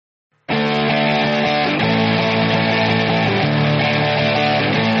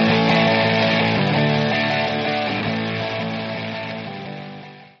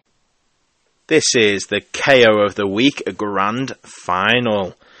This is the KO of the week, a grand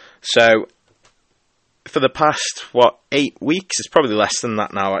final. So, for the past, 8 weeks? It's probably less than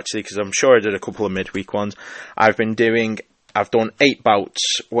that now, actually, because I'm sure I did a couple of midweek ones. I've done 8 bouts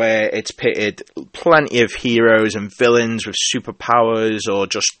where it's pitted plenty of heroes and villains with superpowers or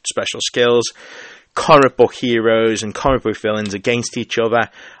just special skills, comic book heroes and comic book villains against each other.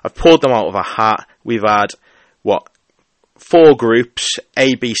 I've pulled them out of a hat. We've had, 4 groups,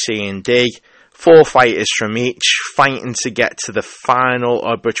 A, B, C, and D. 4 fighters from each, fighting to get to the final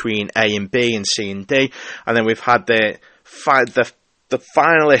or between A and B and C and D. And then we've had the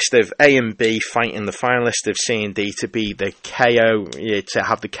finalist of A and B fighting the finalist of C and D to be the KO, to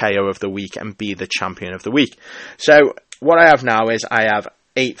have the KO of the week and be the champion of the week. So what I have now is I have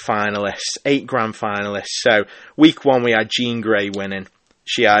 8 finalists, 8 grand finalists. So week 1 we had Jean Grey winning.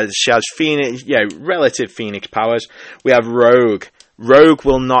 She has Phoenix, relative Phoenix powers. We have Rogue. Rogue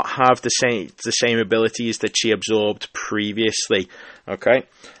will not have the same abilities that she absorbed previously. Okay.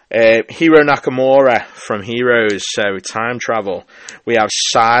 Hiro Nakamura from Heroes, so time travel. We have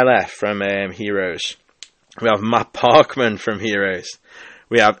Sylar from Heroes. We have Matt Parkman from Heroes.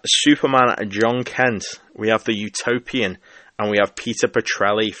 We have Superman Jon Kent. We have the Utopian. And we have Peter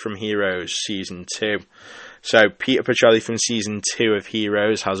Petrelli from Heroes Season 2. So Peter Petrelli from Season 2 of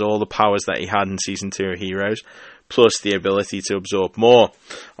Heroes has all the powers that he had in Season 2 of Heroes, plus the ability to absorb more.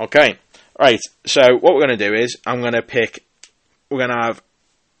 Okay, right, so what we're going to do is, we're going to have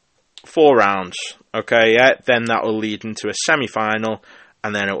 4 rounds, okay, yeah, then that will lead into a semi-final,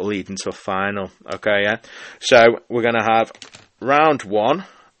 and then it will lead into a final, okay, yeah. So we're going to have round 1,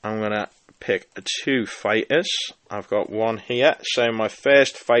 I'm going to pick 2 fighters. I've got 1 here, so my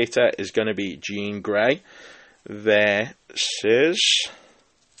first fighter is going to be Jean Grey. This is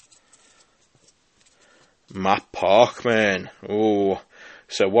Matt Parkman. Ooh.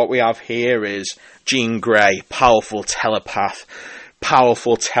 So what we have here is Jean Grey, powerful telepath,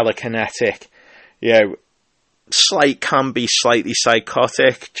 powerful telekinetic, can be slightly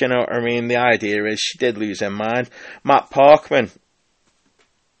psychotic, do you know what I mean? The idea is she did lose her mind. Matt Parkman,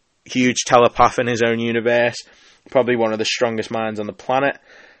 huge telepath in his own universe, probably one of the strongest minds on the planet,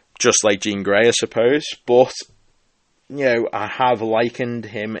 just like Jean Grey, I suppose, but, I have likened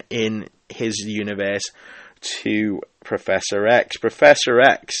him in his universe to Professor X. Professor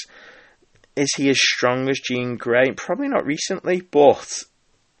X, is he as strong as Jean Grey? Probably not recently, but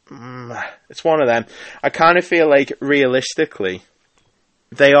it's one of them. I kind of feel like, realistically,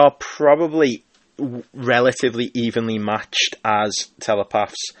 they are probably relatively evenly matched as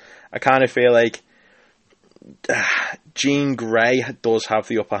telepaths. I kind of feel like Jean Grey does have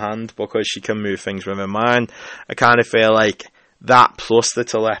the upper hand because she can move things with her mind. I kind of feel like that plus the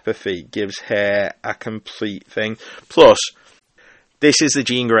telepathy gives her a complete thing. Plus, this is the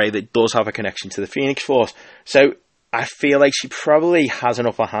Jean Grey that does have a connection to the Phoenix Force. So I feel like she probably has an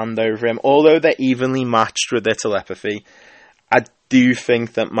upper hand over him. Although they're evenly matched with their telepathy, I do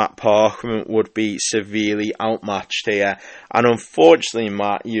think that Matt Parkman would be severely outmatched here. And unfortunately,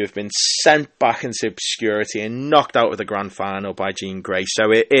 Matt, you have been sent back into obscurity and knocked out of the grand final by Jean Grey.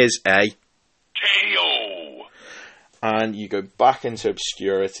 So it is a KO. And you go back into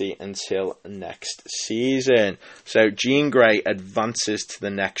obscurity until next season. So Jean Grey advances to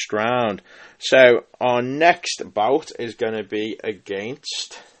the next round. So our next bout is going to be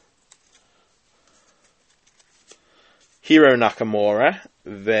against Hiro Nakamura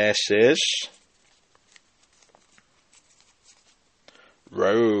versus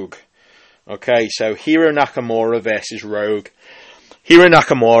Rogue. Okay, so Hiro Nakamura versus Rogue. Hiro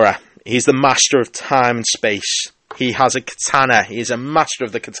Nakamura, he's the master of time and space. He has a katana. He is a master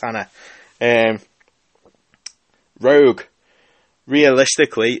of the katana. Rogue,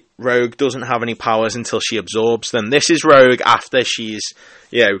 realistically, Rogue doesn't have any powers until she absorbs them. This is Rogue after she's,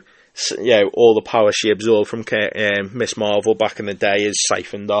 all the power she absorbed from Miss Marvel back in the day is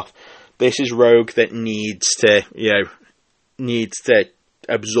siphoned off. This is Rogue that needs to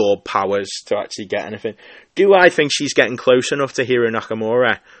absorb powers to actually get anything. Do I think she's getting close enough to Hiro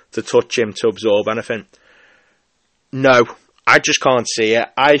Nakamura to touch him to absorb anything? No, I just can't see it.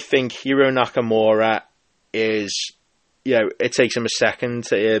 I think Hiro Nakamura is, it takes him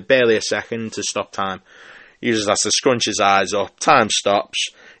barely a second to stop time. He just has to scrunch his eyes up. Time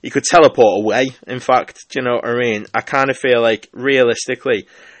stops. He could teleport away, in fact. Do you know what I mean? I kind of feel like, realistically,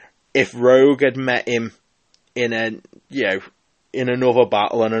 if Rogue had met him in another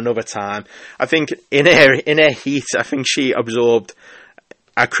battle and another time, I think in her heat, I think she absorbed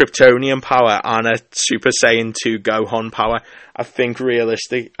a Kryptonian power and a Super Saiyan 2 Gohan power. I think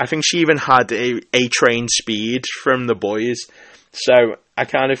she even had a train speed from the boys. So I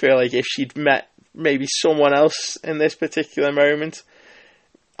kind of feel like if she'd met maybe someone else in this particular moment,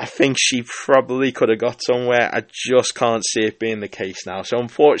 I think she probably could have got somewhere. I just can't see it being the case now. So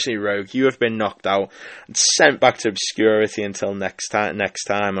unfortunately, Rogue, you have been knocked out and sent back to obscurity until next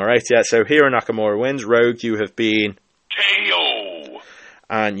time. All right, yeah. So Hiro Nakamura wins. Rogue, you have been KO,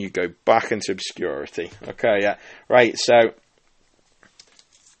 and you go back into obscurity. Okay, yeah. Right. So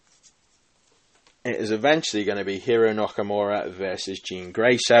it is eventually going to be Hiro Nakamura versus Jean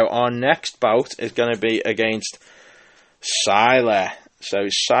Grey. So our next bout is going to be against Sylar. So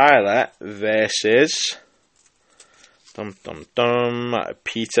Sylar versus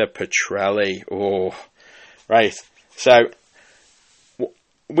Peter Petrelli. Oh, right. So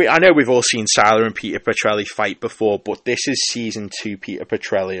I know we've all seen Sylar and Peter Petrelli fight before, but this is season 2 Peter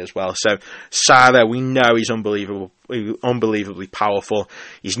Petrelli as well. So Sylar, we know he's unbelievably powerful.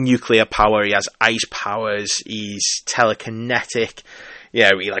 He's nuclear power. He has ice powers. He's telekinetic. Yeah,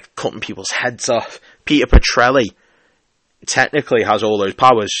 he like cutting people's heads off. Peter Petrelli technically has all those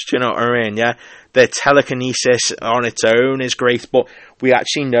powers. Do you know what I mean? Yeah, the telekinesis on its own is great, but we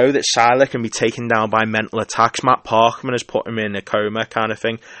actually know that Sylar can be taken down by mental attacks. Matt Parkman has put him in a coma kind of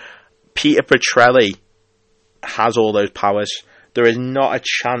thing. Peter Petrelli has all those powers. There is not a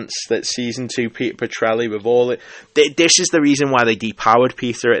chance that season 2 Peter Petrelli with all it. This is the reason why they depowered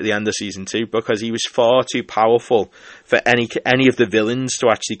Peter at the end of season 2, because he was far too powerful for any of the villains to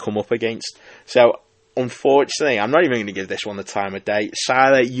actually come up against. So unfortunately, I'm not even going to give this one the time of day.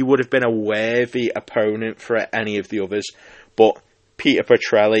 Sylar, you would have been a worthy opponent for any of the others, but Peter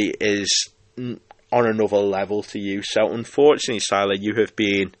Petrelli is on another level to you. So unfortunately, Sylar, you have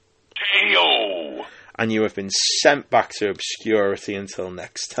been KO, and you have been sent back to obscurity until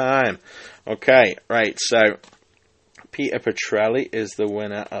next time. Okay, right, so Peter Petrelli is the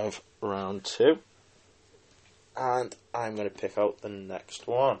winner of round 2, and I'm going to pick out the next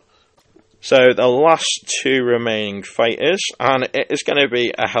one. So the last 2 remaining fighters, and it is going to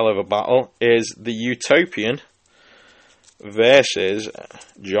be a hell of a battle, is the Utopian versus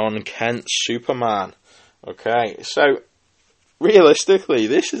Jon Kent, Superman. Okay, so realistically,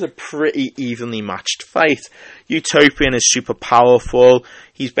 this is a pretty evenly matched fight. Utopian is super powerful.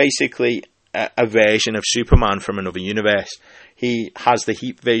 He's basically a version of Superman from another universe. He has the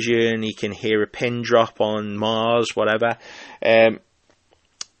heat vision. He can hear a pin drop on Mars, whatever.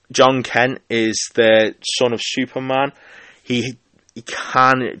 Jon Kent is the son of Superman. He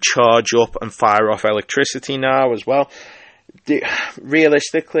can charge up and fire off electricity now as well.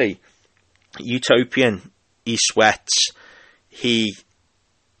 Realistically, Utopian, he sweats. He,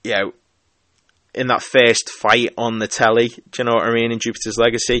 in that first fight on the telly, do you know what I mean, in Jupiter's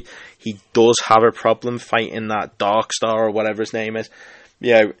Legacy, he does have a problem fighting that Dark Star or whatever his name is.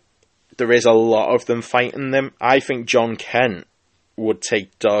 There is a lot of them fighting them. I think Jon Kent would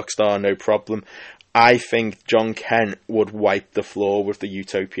take Darkstar no problem. I think Jon Kent would wipe the floor with the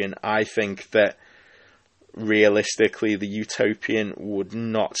Utopian. I think that realistically the Utopian would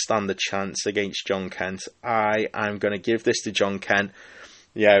not stand a chance against Jon Kent. I'm going to give this to Jon Kent.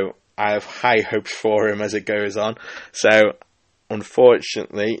 I have high hopes for him as it goes on. So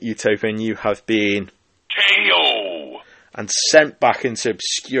unfortunately, Utopian, you have been KO, and sent back into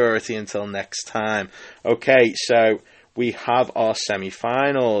obscurity until next time. Okay, so we have our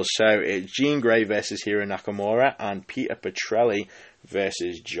semi-finals. So it's Jean Grey versus Hiro Nakamura and Peter Petrelli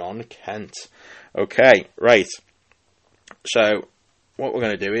versus Jon Kent. Okay, right. So what we're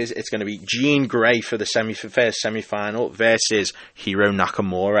going to do is it's going to be Jean Grey for the first semi-final versus Hiro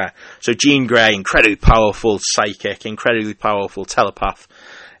Nakamura. So Jean Grey, incredibly powerful psychic, incredibly powerful telepath.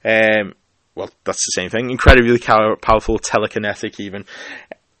 Well, that's the same thing. Incredibly powerful telekinetic even.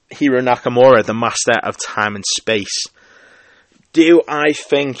 Hiro Nakamura, the master of time and space. Do I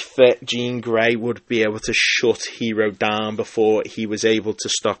think that Jean Grey would be able to shut Hiro down before he was able to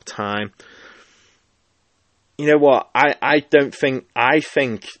stop time? You know what? I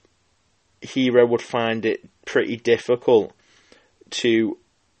think Hiro would find it pretty difficult to,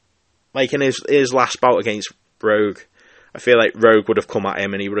 like in his last bout against Rogue. I feel like Rogue would have come at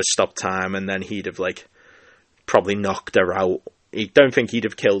him and he would have stopped time, and then he'd have probably knocked her out. I don't think he'd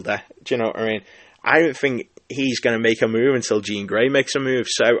have killed her. Do you know what I mean? I don't think he's going to make a move until Jean Grey makes a move.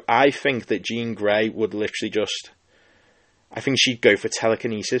 So I think that Jean Grey would literally I think she'd go for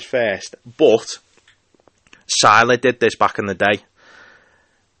telekinesis first. But Sylar did this back in the day,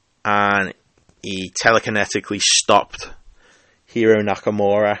 and he telekinetically stopped Hiro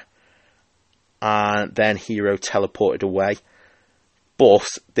Nakamura, and then Hiro teleported away. But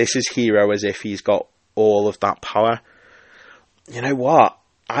this is Hiro as if he's got all of that power. You know what?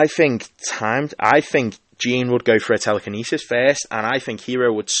 I think Gene would go for a telekinesis first, and I think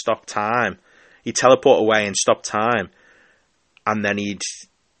Hiro would stop time. He'd teleport away and stop time, and then he'd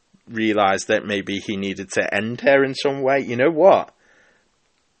realise that maybe he needed to end her in some way. You know what?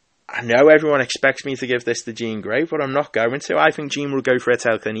 I know everyone expects me to give this to Jean Grey, but I'm not going to. I think Jean would go for a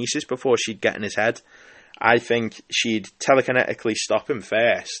telekinesis before she'd get in his head. I think she'd telekinetically stop him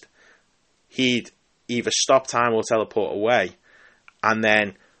first. He'd either stop time or teleport away, and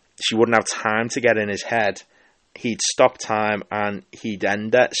then she wouldn't have time to get in his head. He'd stop time and he'd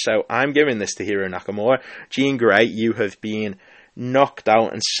end it. So I'm giving this to Hiro Nakamura. Jean Grey, you have been knocked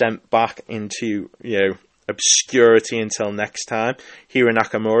out and sent back into, obscurity until next time. Hiro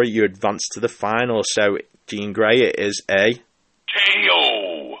Nakamura, you advance to the final. So Jean Grey, it is a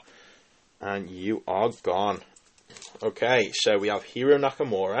KO. And you are gone. Okay, so we have Hiro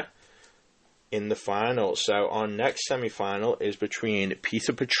Nakamura in the final. So our next semi-final is between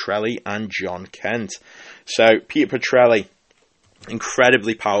Peter Petrelli and Jon Kent. So Peter Petrelli,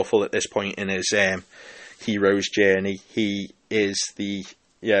 incredibly powerful at this point in his hero's journey. He is he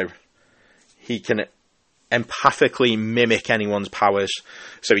can empathically mimic anyone's powers.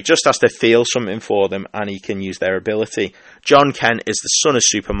 So he just has to feel something for them and he can use their ability. Jon Kent is the son of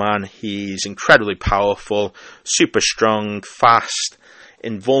Superman. He's incredibly powerful, super strong, fast,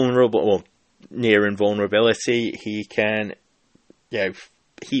 invulnerable, well, near invulnerability. He can,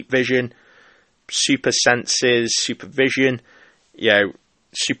 heat vision, super senses, super vision,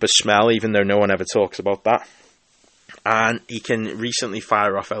 super smell, even though no one ever talks about that. And he can recently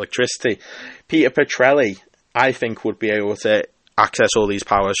fire off electricity. Peter Petrelli, I think, would be able to access all these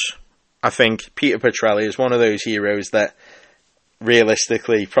powers. I think Peter Petrelli is one of those heroes that,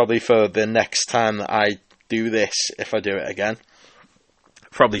 realistically, probably for the next time that I do this, if I do it again,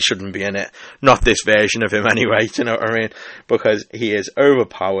 probably shouldn't be in it. Not this version of him anyway, do you know what I mean? Because he is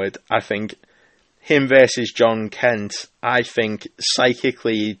overpowered. I think him versus Jon Kent, I think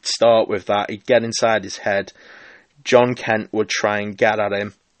psychically he'd start with that. He'd get inside his head. Jon Kent would try and get at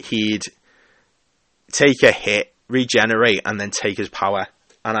him. He'd take a hit, regenerate, and then take his power.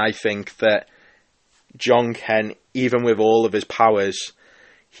 And I think that Jon Kent, even with all of his powers,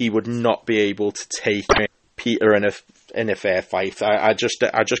 he would not be able to take Peter in a fair fight. I just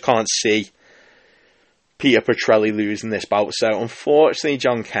can't see Peter Petrelli losing this bout. So unfortunately,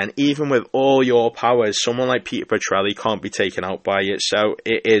 Jon Kent, even with all your powers, someone like Peter Petrelli can't be taken out by it. So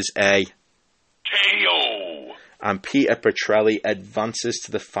it is a KO. And Peter Petrelli advances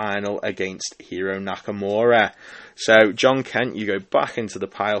to the final against Hiro Nakamura. So Jon Kent, you go back into the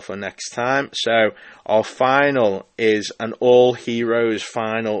pile for next time. So our final is an all heroes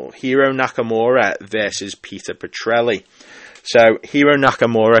final. Hiro Nakamura versus Peter Petrelli. So Hiro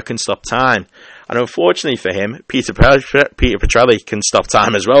Nakamura can stop time. And unfortunately for him, Peter Petrelli can stop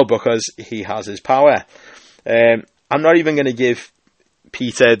time as well because he has his power. I'm not even going to give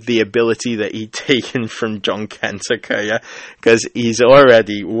Peter the ability that he'd taken from Jon Kent, okay, because he's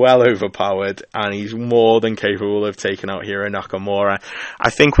already well overpowered and he's more than capable of taking out Hiro Nakamura. I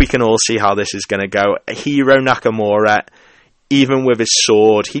think we can all see how this is going to go. Hiro Nakamura, even with his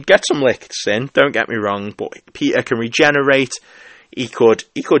sword, he'd get some licks in, don't get me wrong, but Peter can regenerate. He could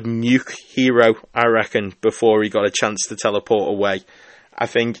nuke Hiro, I reckon, before he got a chance to teleport away. I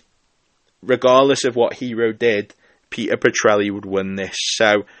think regardless of what Hiro did, Peter Petrelli would win this.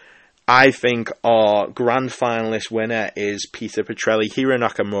 So I think our grand finalist winner is Peter Petrelli. Hiro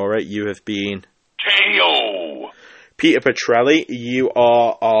Nakamura, you have been KO. Peter Petrelli, you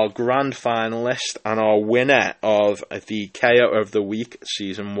are our grand finalist and our winner of the KO of the Week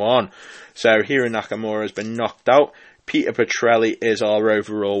Season 1. So Hiro Nakamura has been knocked out. Peter Petrelli is our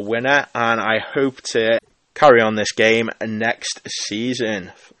overall winner, and I hope to carry on this game next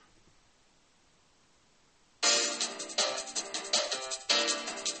season.